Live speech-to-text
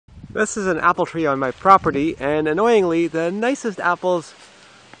This is an apple tree on my property, and annoyingly, the nicest apples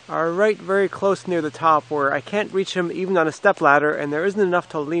are right very close near the top where I can't reach them even on a step ladder, and there isn't enough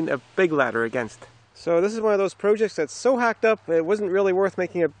to lean a big ladder against. So this is one of those projects that's so hacked up it wasn't really worth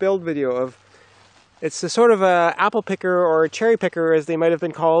making a build video of. It's a sort of a apple picker or a cherry picker as they might have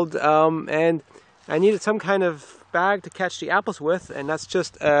been called, and I needed some kind of bag to catch the apples with, and that's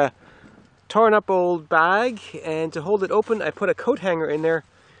just a torn up old bag, and to hold it open I put a coat hanger in there,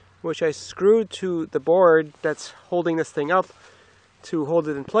 which I screwed to the board that's holding this thing up to hold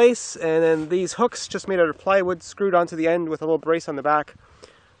it in place, and then these hooks just made out of plywood screwed onto the end with a little brace on the back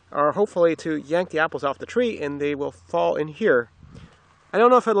are hopefully to yank the apples off the tree and they will fall in here. I don't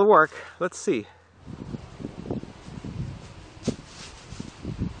know if it'll work. Let's see.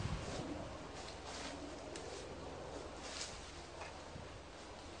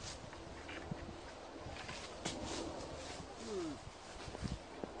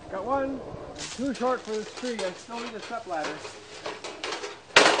 Got one. Too short for this tree. I still need a step ladder.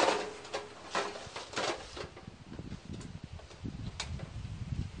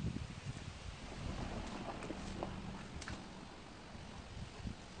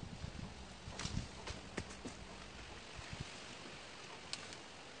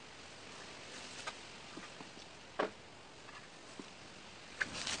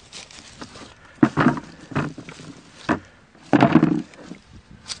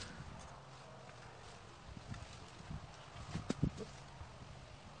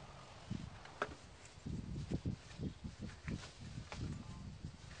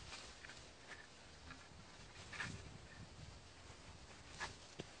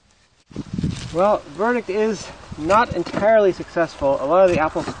 Well, verdict is not entirely successful. A lot of the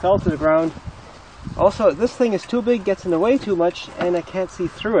apples fell to the ground. Also, this thing is too big, gets in the way too much, and I can't see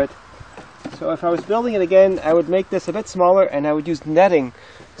through it. So if I was building it again, I would make this a bit smaller and I would use netting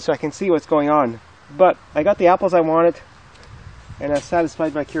so I can see what's going on. But I got the apples I wanted, and I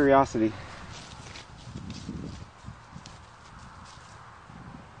satisfied my curiosity.